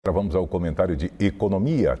Agora vamos ao comentário de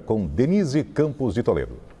economia com Denise Campos de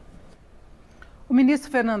Toledo. O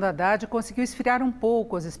ministro Fernando Haddad conseguiu esfriar um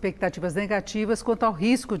pouco as expectativas negativas quanto ao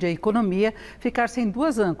risco de a economia ficar sem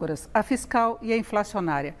duas âncoras, a fiscal e a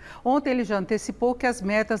inflacionária. Ontem ele já antecipou que as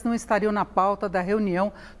metas não estariam na pauta da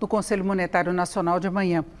reunião do Conselho Monetário Nacional de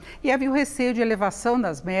amanhã. E havia o receio de elevação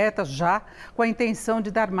das metas já com a intenção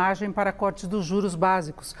de dar margem para cortes dos juros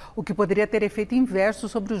básicos, o que poderia ter efeito inverso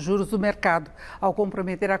sobre os juros do mercado, ao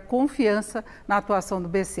comprometer a confiança na atuação do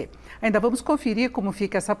BC. Ainda vamos conferir como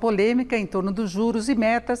fica essa polêmica em torno dos juros e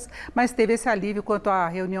metas, mas teve esse alívio quanto à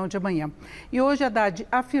reunião de amanhã. E hoje Haddad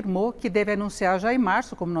afirmou que deve anunciar já em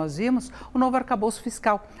março, como nós vimos, o novo arcabouço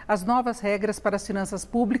fiscal, as novas regras para as finanças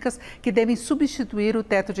públicas que devem substituir o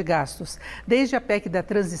teto de gastos. Desde a PEC da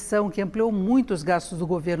transição, que ampliou muito os gastos do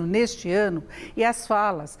governo neste ano, e as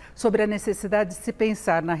falas sobre a necessidade de se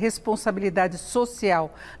pensar na responsabilidade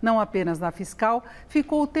social, não apenas na fiscal,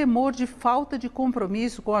 ficou o temor de falta de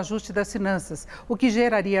compromisso com o ajuste das finanças, o que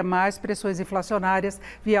geraria mais pressões inflacionárias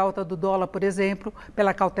via alta do dólar, por exemplo,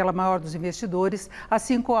 pela cautela maior dos investidores,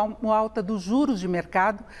 assim como a alta dos juros de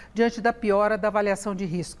mercado diante da piora da avaliação de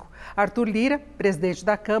risco. Arthur Lira, presidente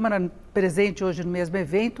da Câmara, presente hoje no mesmo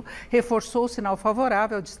evento, reforçou o sinal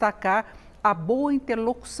favorável ao destacar a boa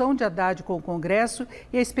interlocução de Haddad com o Congresso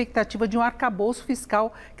e a expectativa de um arcabouço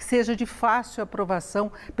fiscal que seja de fácil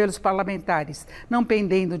aprovação pelos parlamentares, não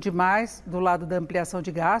pendendo demais do lado da ampliação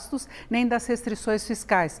de gastos nem das restrições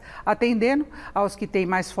fiscais, atendendo aos que têm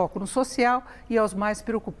mais foco no social e aos mais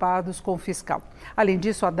preocupados com o fiscal. Além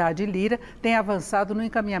disso, Haddad e Lira têm avançado no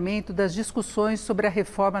encaminhamento das discussões sobre a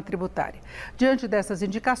reforma tributária. Diante dessas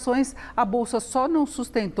indicações, a Bolsa só não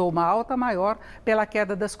sustentou uma alta maior pela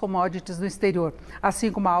queda das commodities no exterior,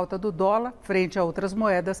 assim como a alta do dólar, frente a outras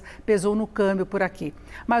moedas, pesou no câmbio por aqui.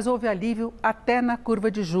 Mas houve alívio até na curva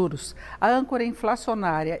de juros. A âncora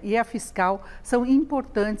inflacionária e a fiscal são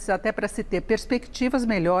importantes até para se ter perspectivas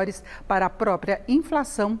melhores para a própria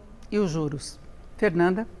inflação e os juros.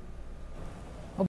 Fernanda?